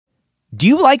Do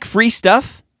you like free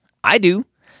stuff? I do.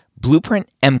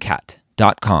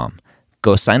 BlueprintMCAT.com.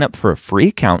 Go sign up for a free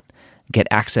account. Get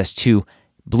access to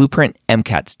Blueprint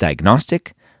MCAT's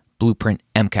diagnostic, Blueprint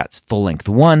MCAT's full-length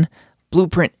 1,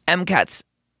 Blueprint MCAT's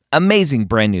amazing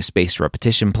brand new spaced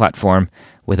repetition platform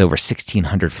with over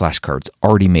 1,600 flashcards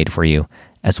already made for you,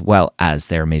 as well as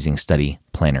their amazing study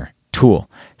planner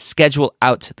tool. Schedule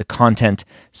out the content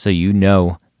so you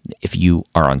know if you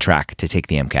are on track to take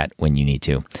the MCAT when you need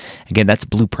to. Again, that's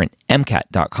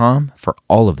BlueprintMCAT.com for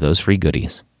all of those free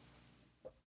goodies.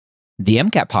 The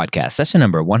MCAT Podcast, session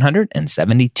number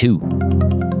 172.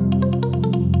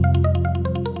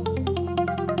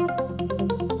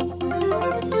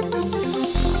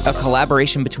 A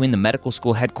collaboration between the medical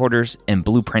school headquarters and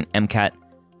Blueprint MCAT.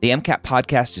 The MCAT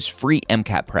Podcast is free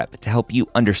MCAT prep to help you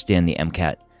understand the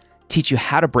MCAT, teach you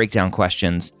how to break down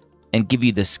questions, and give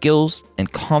you the skills and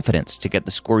confidence to get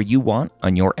the score you want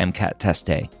on your MCAT test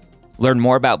day. Learn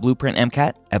more about Blueprint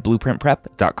MCAT at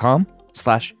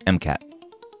blueprintprep.com/MCAT.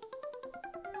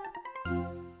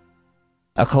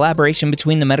 A collaboration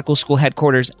between the medical school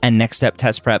headquarters and Next Step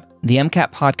Test Prep, the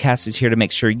MCAT Podcast is here to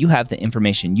make sure you have the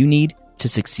information you need to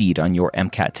succeed on your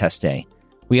MCAT test day.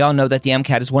 We all know that the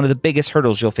MCAT is one of the biggest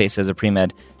hurdles you'll face as a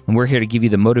pre-med, and we're here to give you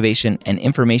the motivation and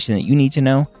information that you need to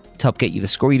know to help get you the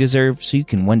score you deserve so you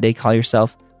can one day call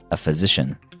yourself a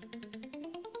physician.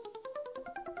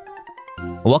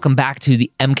 Welcome back to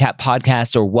the MCAT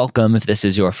Podcast, or welcome if this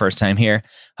is your first time here.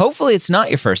 Hopefully it's not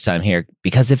your first time here,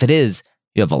 because if it is,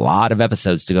 you have a lot of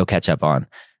episodes to go catch up on.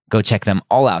 Go check them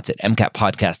all out at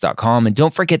MCATpodcast.com, and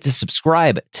don't forget to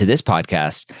subscribe to this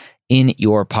podcast in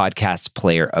your podcast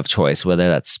player of choice, whether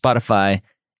that's Spotify,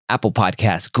 Apple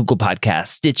Podcasts, Google Podcasts,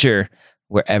 Stitcher,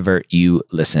 wherever you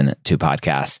listen to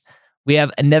podcasts. We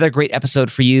have another great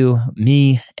episode for you,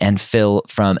 me and Phil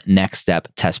from Next Step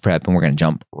Test Prep, and we're going to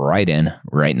jump right in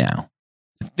right now.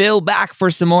 Phil, back for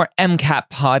some more MCAT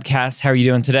podcasts. How are you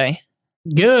doing today?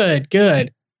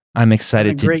 Good. I'm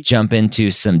excited to jump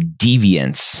into some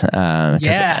deviants.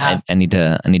 I need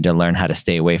to learn how to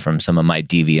stay away from some of my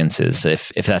deviances,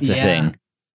 if that's a thing.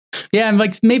 Yeah, and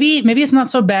like maybe it's not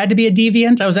so bad to be a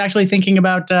deviant. I was actually thinking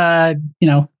about I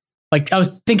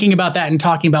was thinking about that and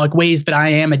talking about like ways that I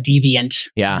am a deviant.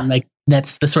 Yeah. And like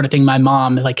that's the sort of thing my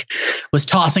mom like was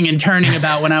tossing and turning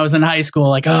about when I was in high school.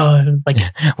 Like,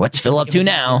 what's Phil up to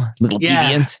now? Little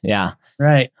deviant. Yeah.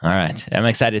 Right. All right. I'm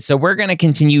excited. So we're going to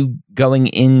continue going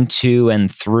into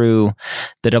and through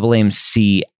the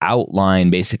AAMC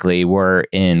outline. Basically, we're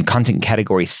in content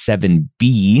category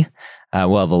 7B.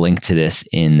 We'll have a link to this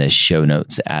in the show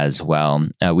notes as well.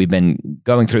 We've been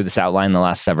going through this outline the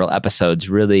last several episodes,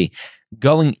 really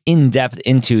going in depth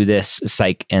into this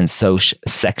psych and soc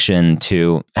section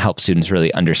to help students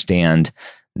really understand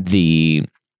the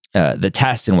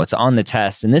test and what's on the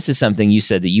test. And this is something you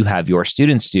said that you have your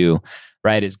students do,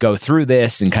 right? Is go through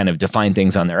this and kind of define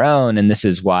things on their own. And this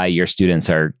is why your students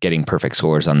are getting perfect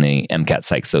scores on the MCAT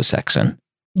psych soc section.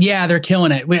 Yeah, they're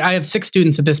killing it. I have 6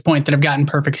 students at this point that have gotten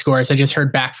perfect scores. I just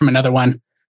heard back from another one.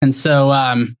 And so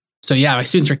yeah, my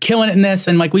students are killing it in this.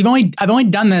 And like I've only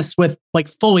done this with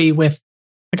fully with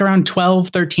around 12,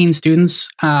 13 students.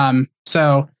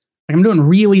 So I'm doing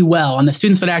really well. And the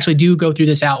students that actually do go through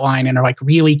this outline and are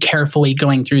really carefully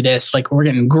going through this, we're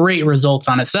getting great results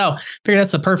on it. So I figure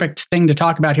that's the perfect thing to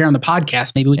talk about here on the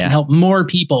podcast. Maybe we can help more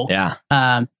people. Yeah.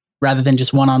 Rather than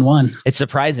just one-on-one. It's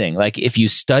surprising. If you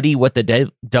study what the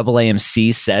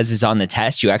AAMC says is on the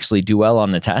test, you actually do well on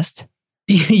the test.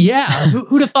 Yeah.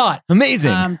 Who'd have thought?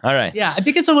 Amazing. All right. Yeah. I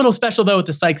think it's a little special though with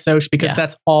the psych soc because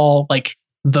that's all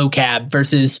vocab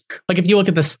versus if you look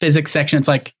at this physics section, it's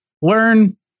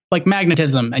learn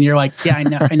magnetism. And you're I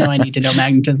know I need to know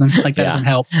magnetism. That doesn't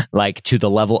help. To the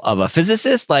level of a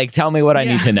physicist, tell me what I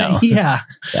need to know. Yeah,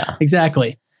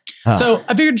 exactly. So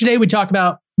I figured today we'd talk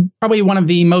about probably one of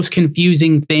the most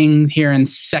confusing things here in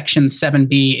section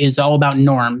 7B is all about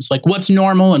norms, what's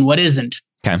normal and what isn't.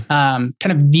 Okay. Kind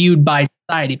of viewed by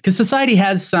society, because society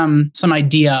has some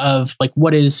idea of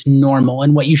what is normal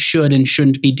and what you should and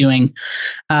shouldn't be doing.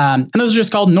 And those are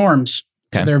just called norms.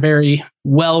 Okay. So they're very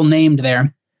well named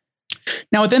there.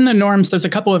 Now, within the norms, there's a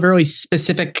couple of really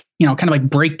specific,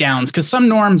 breakdowns, because some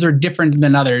norms are different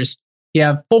than others. You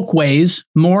have folkways,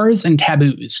 mores, and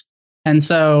taboos. And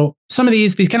so some of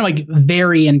these kind of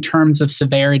vary in terms of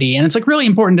severity. And it's really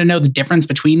important to know the difference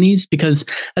between these, because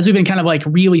as we've been kind of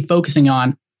really focusing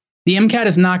on, the MCAT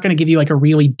is not going to give you like a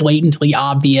really blatantly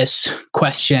obvious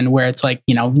question where it's like,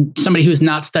 somebody who's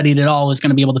not studied at all is going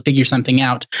to be able to figure something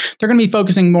out. They're going to be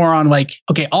focusing more on like,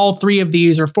 okay, all 3 of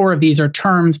these or 4 of these are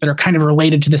terms that are kind of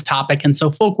related to this topic. And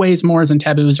so folkways, mores, and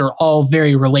taboos are all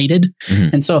very related. Mm-hmm.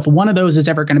 And so if one of those is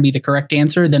ever going to be the correct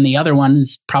answer, then the other one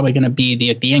is probably going to be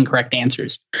the incorrect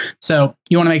answers. So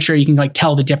you want to make sure you can like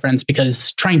tell the difference,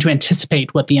 because trying to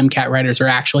anticipate what the MCAT writers are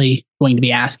actually going to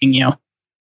be asking you.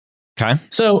 Okay.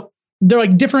 So they're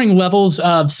like differing levels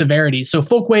of severity. So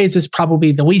folkways is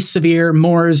probably the least severe,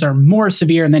 mores are more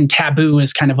severe, and then taboo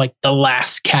is kind of like the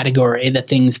last category, the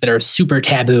things that are super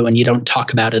taboo and you don't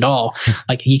talk about at all.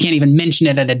 Like you can't even mention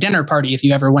it at a dinner party if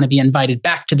you ever want to be invited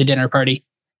back to the dinner party.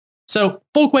 So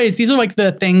folkways, these are like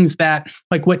the things that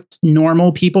like what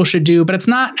normal people should do, but it's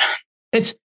not,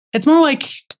 it's more like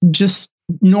just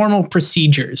normal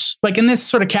procedures. Like in this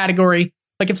sort of category,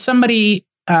 like if somebody,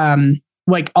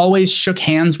 like always shook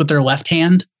hands with their left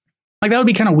hand, like that would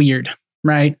be kind of weird,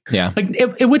 right? Yeah. Like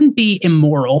it wouldn't be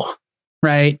immoral,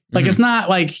 right? Like it's not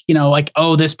like, like,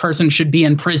 oh, this person should be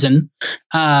in prison.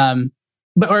 Or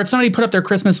if somebody put up their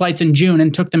Christmas lights in June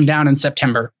and took them down in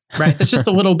September, right? That's just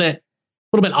a little bit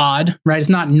odd, right? It's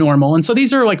not normal. And so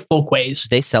these are like folkways.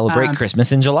 They celebrate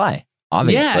Christmas in July,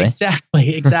 obviously. Yeah,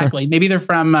 exactly. Maybe they're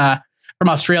from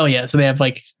Australia, so they have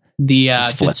like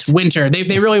it's winter.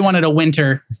 They really wanted a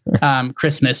winter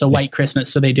Christmas, a white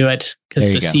Christmas, so they do it because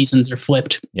the seasons are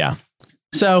flipped. Yeah.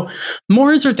 So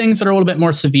mores are things that are a little bit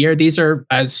more severe. These are,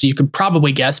 as you could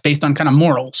probably guess, based on kind of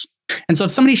morals. And so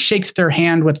if somebody shakes their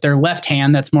hand with their left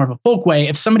hand, that's more of a folkway.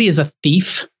 If somebody is a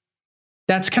thief,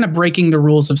 that's kind of breaking the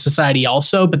rules of society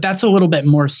also, but that's a little bit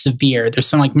more severe. There's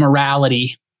some like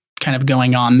morality kind of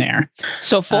going on there.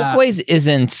 So folkways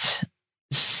isn't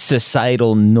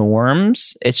societal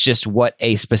norms. It's just what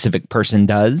a specific person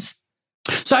does.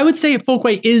 So I would say a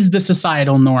folkway is the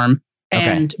societal norm,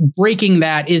 and breaking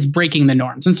that is breaking the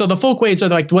norms. And so the folkways are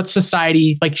like what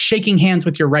society, like shaking hands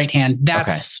with your right hand.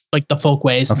 That's like the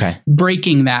folkways. Okay.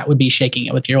 Breaking that would be shaking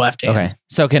it with your left hand. Okay.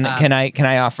 So can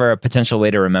I offer a potential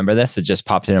way to remember this? It just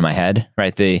popped into my head,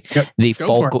 right?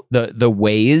 The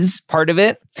ways part of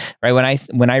it, right?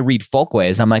 When I read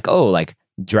folkways, I'm like, oh, like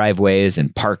driveways and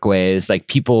parkways, like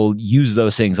people use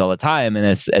those things all the time, and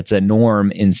it's a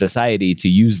norm in society to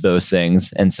use those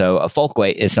things. And so a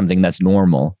folkway is something that's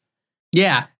normal.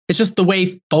 Yeah, it's just the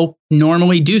way folk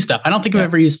normally do stuff. I don't think I've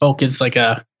ever used folk as like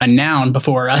a noun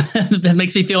before. That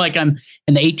makes me feel like I'm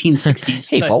in the 1860s.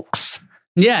 Hey, folks.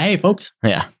 Yeah, hey, folks.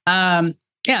 Yeah. And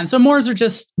so mores are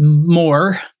just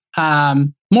more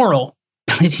moral,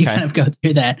 if you kind of go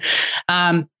through that.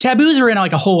 Taboos are in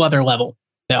like a whole other level,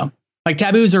 though. Like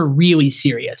taboos are really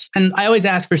serious. And I always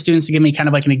ask for students to give me kind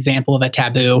of like an example of a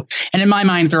taboo. And in my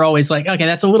mind, they're always like, okay,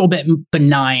 that's a little bit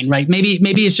benign, right? Maybe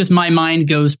it's just my mind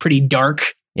goes pretty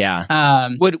dark. Yeah.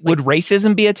 Would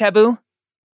racism be a taboo?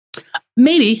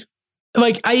 Maybe.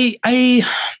 Like I'm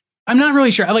not really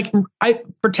sure.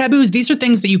 For taboos, these are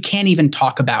things that you can't even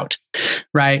talk about,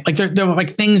 right? Like they're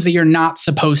like things that you're not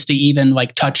supposed to even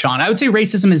like touch on. I would say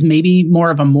racism is maybe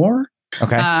more of a more.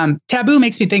 Okay. Taboo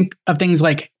makes me think of things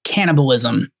like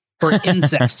cannibalism or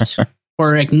incest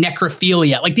or like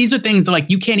necrophilia. Like these are things that like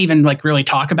you can't even like really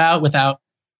talk about without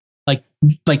like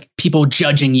people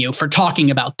judging you for talking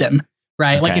about them,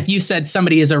 right? Okay. Like if you said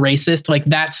somebody is a racist, like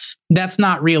that's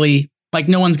not really like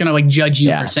no one's gonna like judge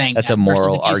you for saying that's a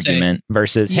moral argument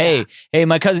versus hey,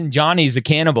 my cousin Johnny's a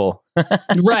cannibal.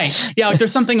 Right. Yeah. Like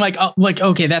there's something like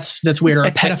okay, that's weird, or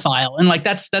a pedophile, and like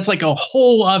that's like a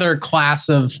whole other class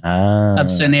of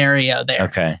scenario there.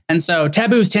 Okay. And so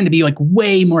taboos tend to be like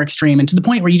way more extreme, and to the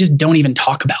point where you just don't even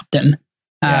talk about them.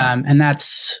 And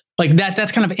that's like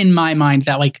that's kind of in my mind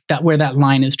that where that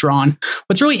line is drawn.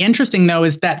 What's really interesting though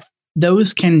is that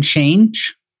those can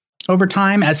change over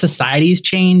time as societies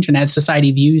change and as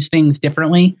society views things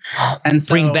differently. And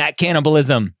so, bring back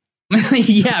cannibalism.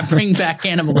 Yeah, bring back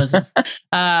cannibalism.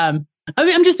 I'm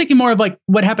just thinking more of like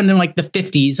what happened in like the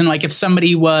 50s, and like if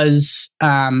somebody was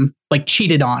like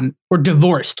cheated on or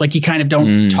divorced, like you kind of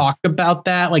don't talk about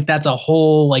that. Like that's a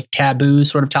whole like taboo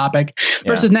sort of topic.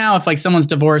 Versus now, if like someone's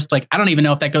divorced, like I don't even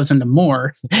know if that goes into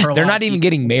more. They're not even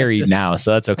getting married now,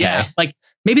 so that's okay. Yeah, like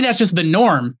maybe that's just the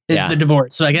norm is the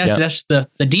divorce. So I guess that's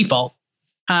the default.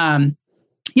 And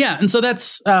so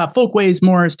that's folkways,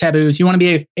 mores, taboos. You want to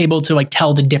be able to like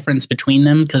tell the difference between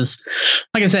them because,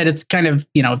 like I said, it's kind of,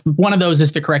 one of those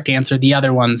is the correct answer. The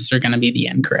other ones are going to be the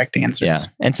incorrect answers. Yeah.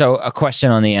 And so a question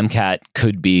on the MCAT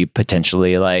could be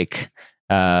potentially like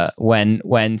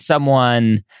when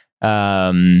someone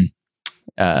like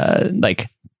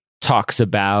talks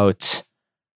about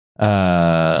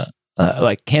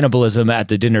like cannibalism at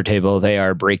the dinner table, they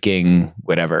are breaking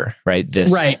whatever, right?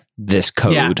 This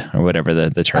code or whatever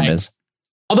the term is.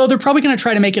 Although they're probably going to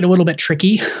try to make it a little bit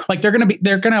tricky. Like they're going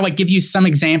to like give you some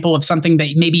example of something that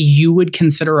maybe you would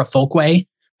consider a folkway,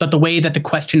 but the way that the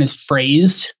question is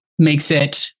phrased makes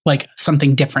it like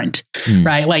something different,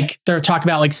 right? Like they're talking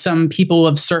about like some people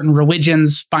of certain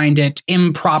religions find it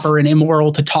improper and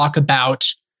immoral to talk about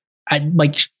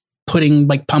like putting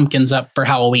like pumpkins up for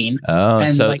Halloween. Oh,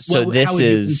 and so like, so this how would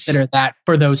you consider that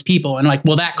for those people? And like,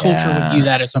 well, that culture would view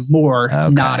that as a more,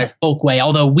 not a folkway,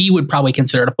 although we would probably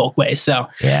consider it a folkway. So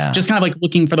just kind of like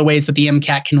looking for the ways that the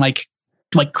MCAT can like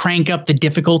crank up the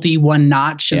difficulty one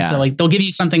notch. And so like they'll give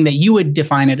you something that you would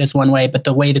define it as one way, but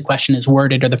the way the question is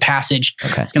worded or the passage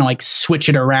is going to like switch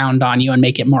it around on you and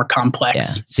make it more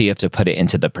complex. Yeah. So you have to put it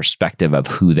into the perspective of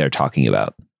who they're talking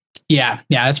about. Yeah.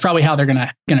 That's probably how they're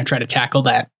gonna try to tackle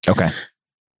that. Okay.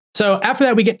 So after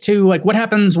that, we get to like what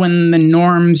happens when the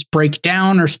norms break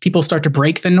down or people start to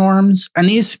break the norms. And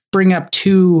these bring up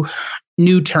two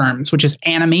new terms, which is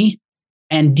anomie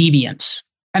and deviance.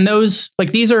 And those,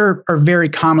 like, these are very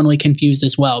commonly confused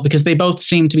as well, because they both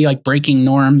seem to be like breaking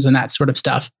norms and that sort of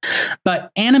stuff.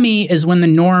 But anomie is when the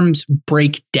norms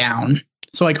break down.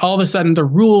 So like all of a sudden the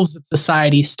rules of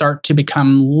society start to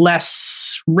become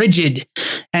less rigid.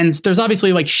 And there's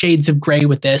obviously like shades of gray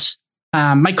with this.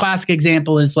 My classic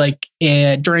example is like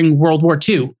during World War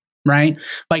II, right?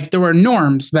 Like there were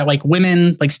norms that like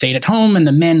women like stayed at home and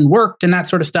the men worked and that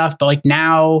sort of stuff. But like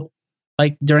now,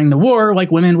 like during the war,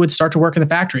 like women would start to work in the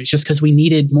factories just because we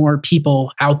needed more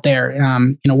people out there,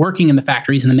 working in the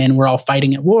factories, and the men were all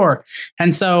fighting at war.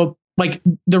 And so like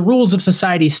the rules of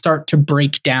society start to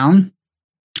break down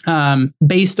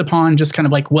based upon just kind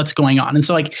of like what's going on. And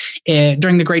so like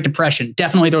during the Great Depression,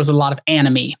 definitely there was a lot of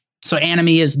anomie. So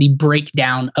anomie is the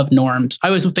breakdown of norms. I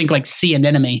always think like see an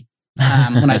enemy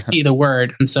when I see the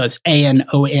word. And so it's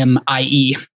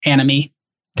ANOMIE, anomie.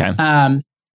 Okay.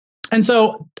 And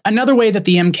so another way that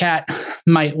the MCAT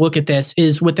might look at this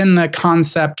is within the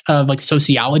concept of like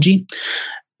sociology,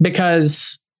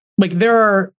 because like there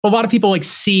are a lot of people like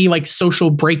see like social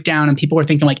breakdown and people are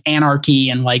thinking like anarchy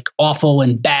and like awful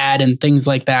and bad and things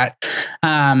like that.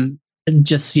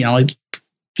 Just, like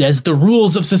as the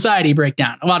rules of society break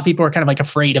down. A lot of people are kind of like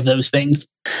afraid of those things.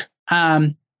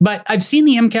 But I've seen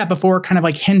the MCAT before kind of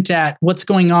like hint at what's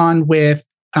going on with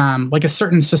like a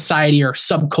certain society or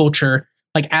subculture,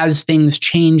 like as things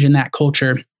change in that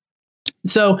culture.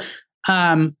 So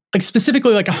like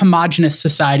specifically like a homogenous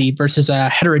society versus a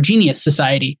heterogeneous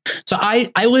society. So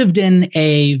I lived in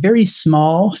a very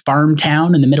small farm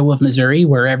town in the middle of Missouri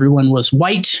where everyone was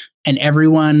white and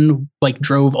everyone like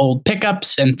drove old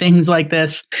pickups and things like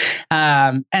this.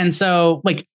 And so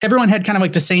like everyone had kind of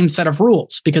like the same set of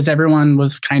rules because everyone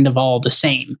was kind of all the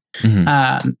same.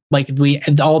 Like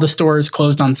all the stores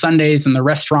closed on Sundays and the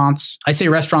restaurants, I say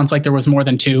restaurants like there was more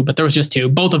than two, but there was just two,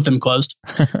 both of them closed.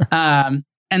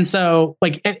 And so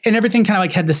like, and everything kind of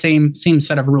like had the same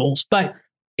set of rules. But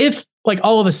if like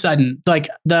all of a sudden, like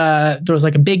there was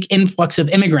like a big influx of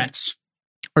immigrants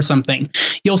or something,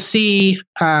 you'll see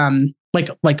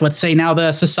like let's say now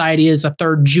the society is a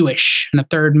third Jewish and a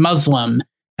third Muslim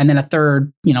and then a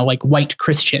third, like white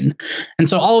Christian. And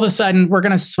so all of a sudden we're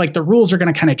going to like the rules are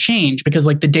going to kind of change because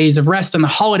like the days of rest and the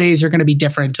holidays are going to be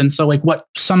different. And so like what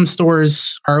some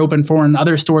stores are open for and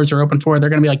other stores are open for, they're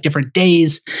going to be like different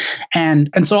days. And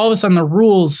so all of a sudden the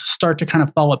rules start to kind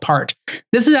of fall apart.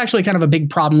 This is actually kind of a big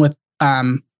problem with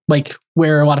like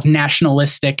where a lot of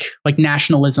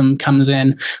nationalism comes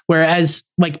in, whereas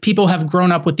like people have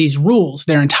grown up with these rules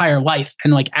their entire life.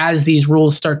 And like, as these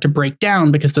rules start to break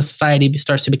down because the society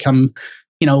starts to become,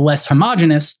 less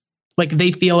homogenous, like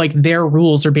they feel like their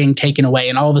rules are being taken away.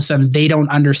 And all of a sudden they don't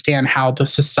understand how the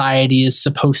society is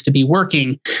supposed to be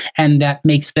working. And that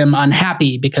makes them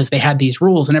unhappy because they had these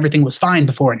rules and everything was fine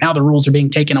before. And now the rules are being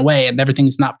taken away and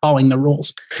everything's not following the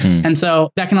rules. And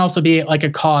so that can also be like a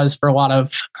cause for a lot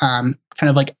of kind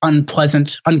of like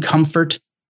unpleasant uncomfort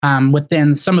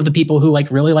within some of the people who like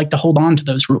really like to hold on to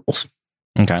those rules.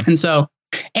 Okay. And so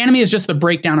anomie is just the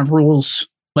breakdown of rules,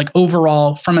 like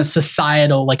overall from a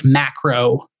societal, like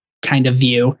macro kind of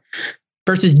view,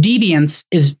 versus deviance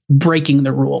is breaking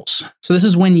the rules. So this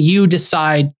is when you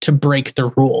decide to break the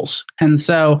rules. And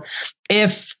so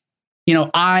if,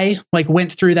 I like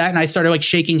went through that and I started like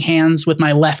shaking hands with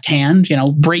my left hand,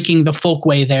 breaking the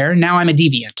folkway there, now I'm a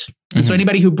deviant. And so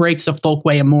anybody who breaks a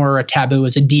folkway, a more or a taboo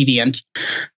is a deviant.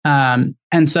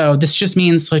 And so this just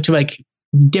means to like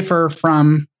differ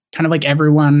from kind of like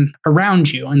everyone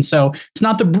around you. And so it's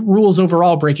not the rules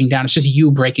overall breaking down. It's just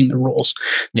you breaking the rules.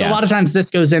 So a lot of times this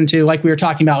goes into, like we were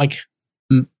talking about, like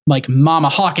like Mama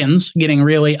Hawkins getting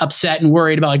really upset and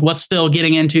worried about like what's Phil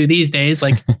getting into these days.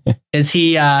 Like, is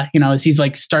he, is he's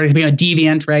like starting to be a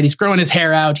deviant, right? He's growing his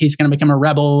hair out. He's going to become a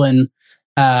rebel and,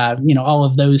 all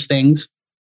of those things.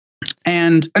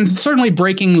 And certainly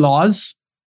breaking laws,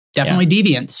 definitely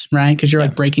deviance, right? Because you're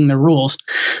like breaking the rules.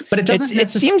 But it doesn't. It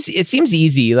seems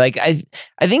easy. Like I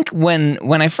think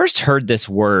when I first heard this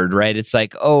word, right, it's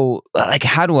like, oh, like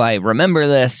how do I remember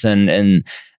this and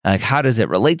like how does it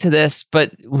relate to this?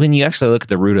 But when you actually look at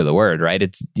the root of the word, right,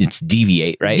 it's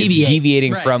deviate, right? It's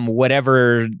deviating from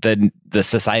whatever the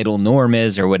societal norm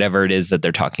is or whatever it is that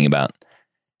they're talking about.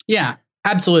 Yeah.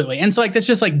 Absolutely. And so like, that's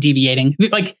just like deviating.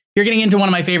 Like you're getting into one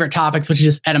of my favorite topics, which is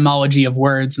just etymology of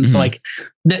words. And so like,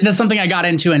 that's something I got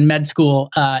into in med school,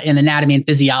 in anatomy and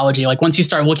physiology. Like once you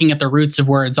start looking at the roots of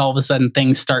words, all of a sudden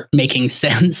things start making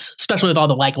sense, especially with all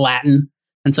the like Latin.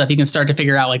 And so if you can start to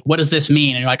figure out like, what does this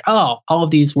mean? And you're like, oh, all of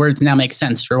these words now make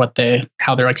sense for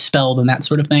how they're like spelled and that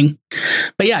sort of thing.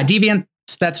 But yeah, deviance,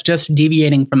 that's just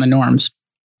deviating from the norms.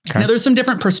 Okay. Now, there's some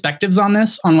different perspectives on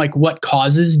this, on like what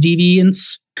causes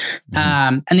deviance.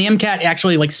 And the MCAT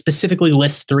actually like specifically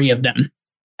lists 3 of them.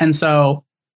 And so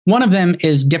one of them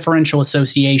is differential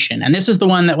association. And this is the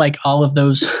one that like all of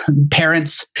those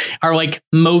parents are like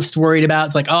most worried about.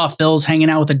 It's like, oh, Phil's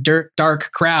hanging out with a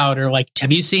dark crowd, or like,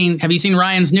 have you seen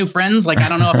Ryan's new friends? Like, I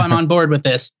don't know if I'm on board with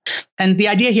this. And the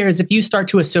idea here is if you start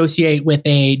to associate with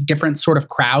a different sort of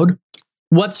crowd,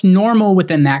 what's normal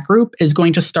within that group is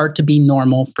going to start to be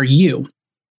normal for you.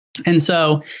 And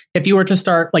so if you were to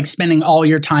start like spending all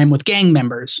your time with gang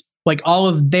members, like all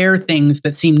of their things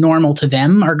that seem normal to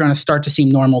them are going to start to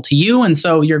seem normal to you. And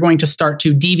so you're going to start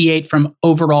to deviate from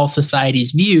overall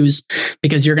society's views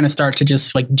because you're going to start to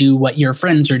just like do what your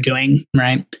friends are doing,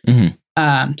 right? So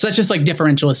that's just like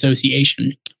differential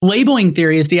association. Labeling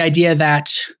theory is the idea that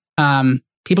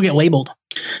people get labeled.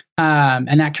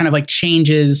 And that kind of like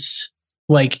changes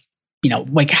like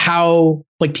how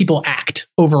like people act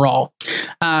overall.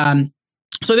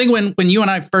 So I think when you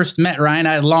and I first met, Ryan,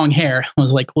 I had long hair. I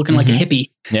was like looking like a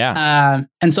hippie. Yeah.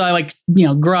 And so I like,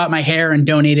 grow out my hair and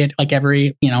donate it like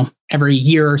every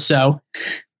year or so.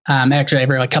 Actually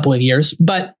every like couple of years.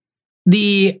 But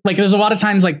there's a lot of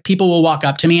times like people will walk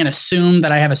up to me and assume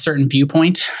that I have a certain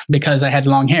viewpoint because I had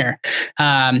long hair.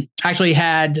 Actually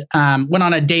went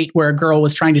on a date where a girl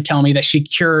was trying to tell me that she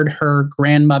cured her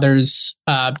grandmother's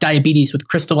diabetes with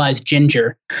crystallized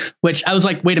ginger, which I was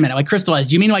like, wait a minute, like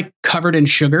crystallized, do you mean like covered in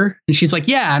sugar? And she's like,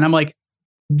 yeah. And I'm like,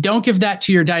 don't give that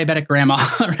to your diabetic grandma,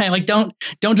 right? Like don't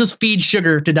just feed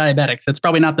sugar to diabetics. That's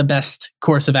probably not the best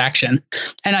course of action.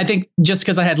 And I think just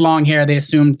because I had long hair, they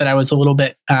assumed that I was a little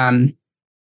bit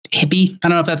hippie. I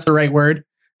don't know if that's the right word.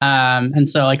 And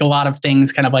so like a lot of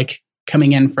things kind of like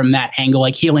coming in from that angle,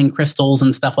 like healing crystals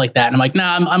and stuff like that. And I'm like, no,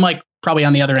 I'm like probably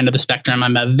on the other end of the spectrum.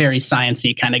 I'm a very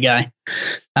sciencey kind of guy.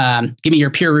 Give me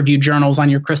your peer-reviewed journals on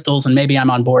your crystals and maybe I'm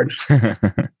on board.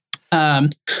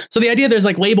 So the idea there's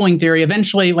like labeling theory,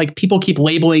 eventually like people keep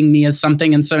labeling me as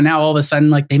something. And so now all of a sudden,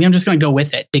 like maybe I'm just going to go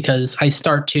with it because I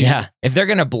start to. Yeah. If they're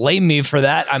going to blame me for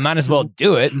that, I might as well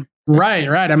do it. Right.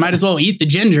 I might as well eat the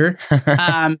ginger.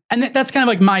 And that's kind of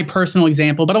like my personal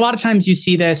example. But a lot of times you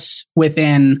see this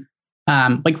within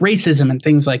like racism and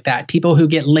things like that. People who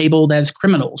get labeled as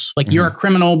criminals, like you're a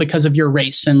criminal because of your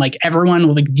race. And like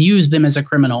everyone like views them as a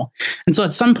criminal. And so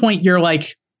at some point you're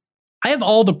like, I have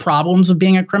all the problems of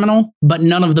being a criminal, but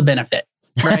none of the benefit,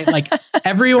 right? Like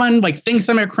everyone like thinks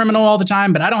I'm a criminal all the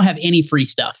time, but I don't have any free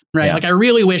stuff, right? Yeah. Like I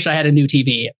really wish I had a new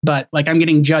TV, but like I'm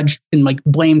getting judged and like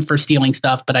blamed for stealing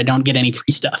stuff, but I don't get any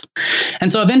free stuff.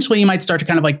 And so eventually you might start to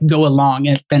kind of like go along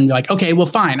and be like, okay, well,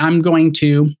 fine. I'm going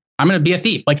to be a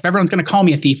thief. Like if everyone's going to call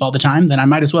me a thief all the time, then I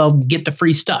might as well get the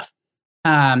free stuff.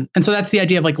 And so that's the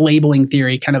idea of like labeling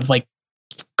theory, kind of like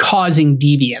causing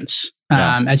deviance.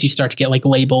 As you start to get like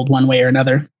labeled one way or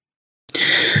another.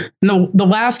 And the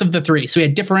last of the 3, so we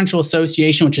had differential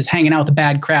association, which is hanging out with a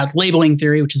bad crowd, labeling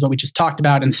theory, which is what we just talked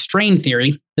about, and strain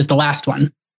theory is the last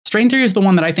one. Strain theory is the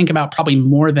one that I think about probably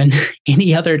more than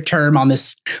any other term on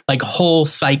this like whole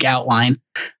psych outline.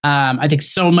 I think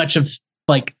so much of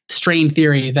like strain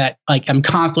theory that like I'm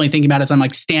constantly thinking about as I'm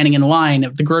like standing in line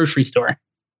at the grocery store.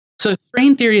 So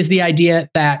strain theory is the idea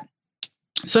that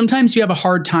sometimes you have a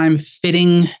hard time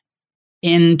fitting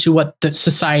into what the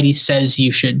society says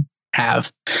you should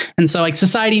have. And so like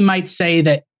society might say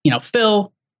that,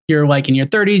 Phil, you're like in your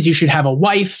 30s, you should have a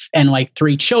wife and like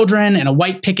 3 children and a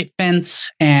white picket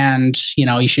fence. And,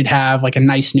 you should have like a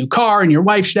nice new car and your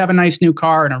wife should have a nice new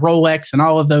car and a Rolex and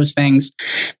all of those things.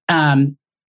 And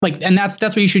that's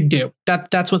what you should do.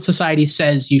 That's what society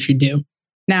says you should do.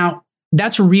 Now,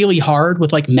 that's really hard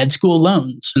with like med school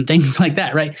loans and things like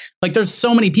that, right? Like there's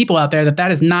so many people out there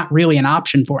that is not really an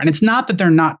option for. And it's not that they're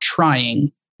not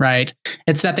trying, right?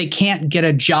 It's that they can't get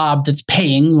a job that's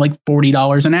paying like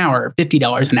 $40 an hour,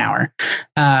 $50 an hour.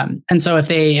 And so if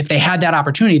they had that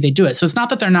opportunity, they do it. So it's not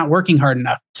that they're not working hard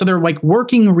enough. So they're like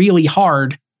working really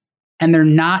hard and they're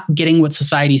not getting what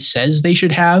society says they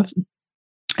should have.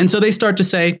 And so they start to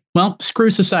say, well, screw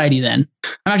society then.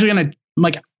 I'm actually going to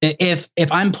like, if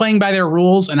I'm playing by their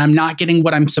rules and I'm not getting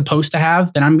what I'm supposed to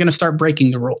have, then I'm going to start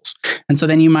breaking the rules. And so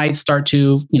then you might start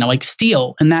to, like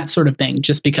steal and that sort of thing,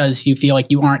 just because you feel like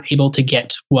you aren't able to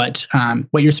get what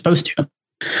you're supposed to.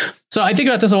 So I think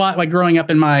about this a lot, like growing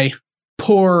up in my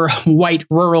poor white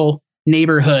rural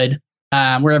neighborhood,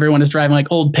 where everyone is driving like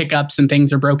old pickups and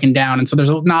things are broken down. And so there's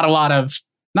not a lot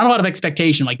of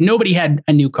expectation. Like nobody had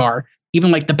a new car, even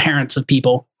like the parents of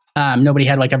people. Nobody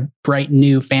had like a bright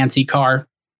new fancy car.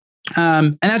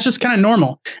 And that's just kind of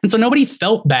normal. And so nobody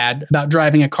felt bad about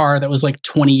driving a car that was like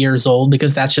 20 years old,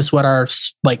 because that's just what our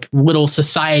like little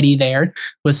society there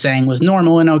was saying was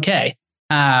normal and okay.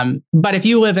 But if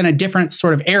you live in a different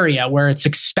sort of area where it's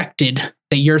expected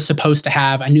that you're supposed to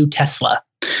have a new Tesla,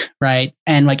 right?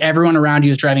 And like everyone around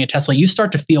you is driving a Tesla, you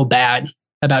start to feel bad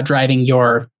about driving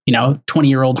your,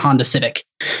 20-year-old Honda Civic.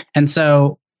 And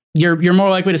so you're more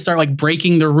likely to start like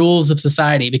breaking the rules of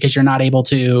society because you're not able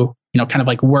to, kind of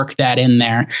like work that in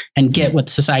there and get what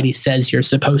society says you're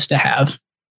supposed to have.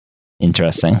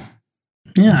 Interesting.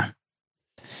 Yeah.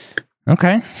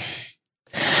 Okay.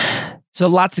 So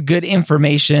lots of good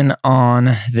information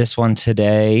on this one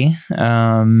today.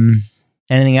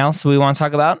 Anything else we want to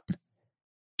talk about?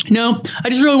 No, I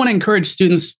just really want to encourage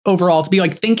students overall to be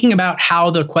like thinking about how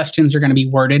the questions are going to be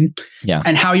worded,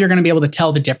 and how you're going to be able to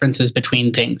tell the differences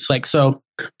between things. Like, so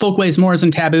Folkways, mores,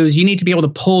 and taboos, you need to be able to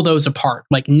pull those apart.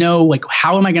 Like, know, like,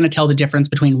 how am I going to tell the difference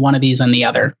between one of these and the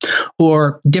other?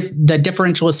 Or the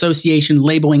differential association,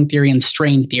 labeling theory, and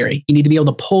strain theory. You need to be able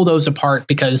to pull those apart,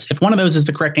 because if one of those is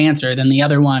the correct answer, then the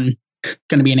other one is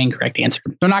going to be an incorrect answer.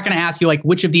 They're not going to ask you like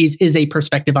which of these is a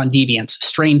perspective on deviance,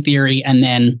 strain theory, and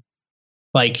then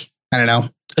like, I don't know,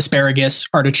 asparagus,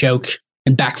 artichoke,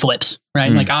 and backflips,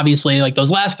 right? Like, obviously, like those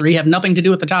last three have nothing to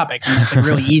do with the topic, and it's like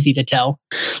really easy to tell.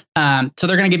 So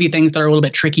they're going to give you things that are a little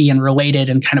bit tricky and related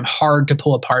and kind of hard to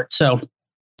pull apart. So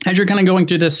as you're kind of going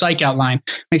through this psych outline,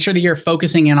 make sure that you're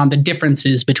focusing in on the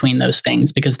differences between those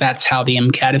things, because that's how the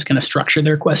MCAT is going to structure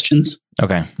their questions.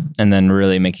 Okay. And then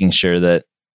really making sure that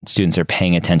students are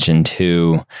paying attention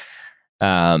to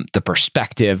the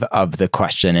perspective of the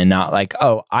question, and not like,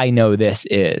 oh, I know this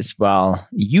is, well,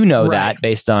 that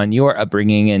based on your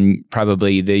upbringing and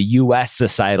probably the US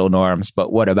societal norms,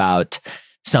 but what about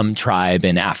some tribe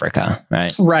in Africa,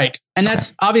 right? Right. And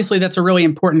that's obviously that's a really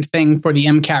important thing for the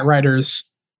MCAT writers,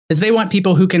 is they want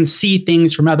people who can see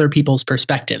things from other people's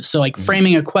perspectives. So like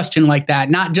framing a question like that,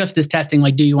 not just as testing,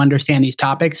 like, do you understand these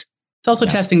topics? It's also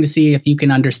testing to see if you can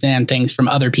understand things from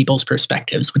other people's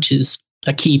perspectives, which is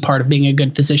a key part of being a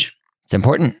good physician. It's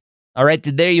important. All right,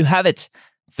 there you have it.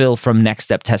 Phil from Next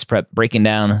Step Test Prep breaking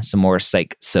down some more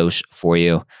psych soc for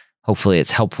you. Hopefully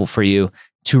it's helpful for you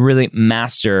to really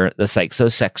master the psych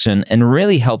soc section and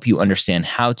really help you understand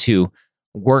how to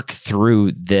work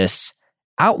through this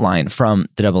outline from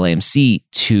the AAMC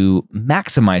to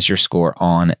maximize your score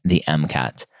on the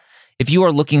MCAT. If you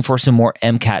are looking for some more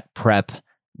MCAT prep,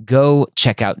 go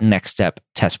check out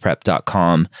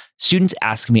nextsteptestprep.com. Students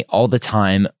ask me all the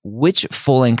time, which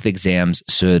full-length exams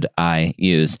should I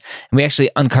use? And we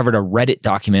actually uncovered a Reddit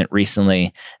document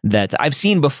recently that I've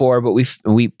seen before, but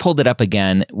we pulled it up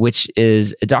again, which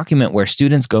is a document where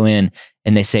students go in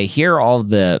and they say, here are all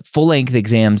the full-length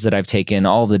exams that I've taken,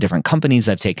 all the different companies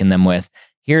I've taken them with.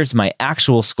 Here's my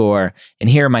actual score, and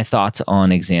here are my thoughts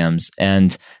on exams.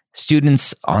 And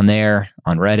students on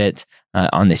Reddit,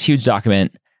 on this huge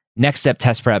document, Next Step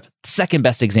Test Prep, second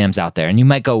best exams out there. And you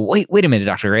might go, wait a minute,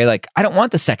 Dr. Gray, like, I don't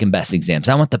want the second best exams.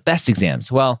 I want the best exams.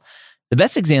 Well, the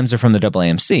best exams are from the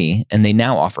AAMC, and they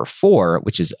now offer 4,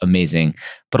 which is amazing.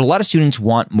 But a lot of students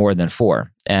want more than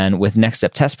 4. And with Next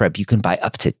Step Test Prep, you can buy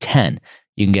up to 10.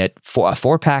 You can get a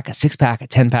 4-pack, a 6-pack, a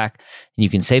 10-pack, and you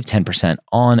can save 10%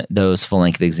 on those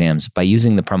full-length exams by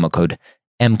using the promo code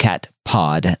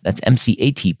MCATPOD. That's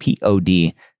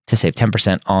MCATPOD. To save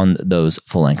 10% on those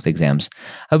full-length exams.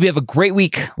 I hope you have a great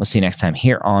week. We'll see you next time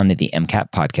here on the MCAT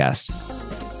Podcast.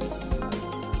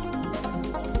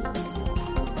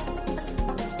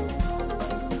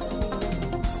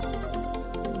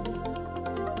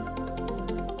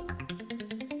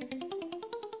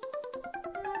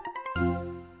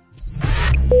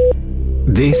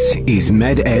 This is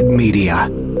MedEd Media.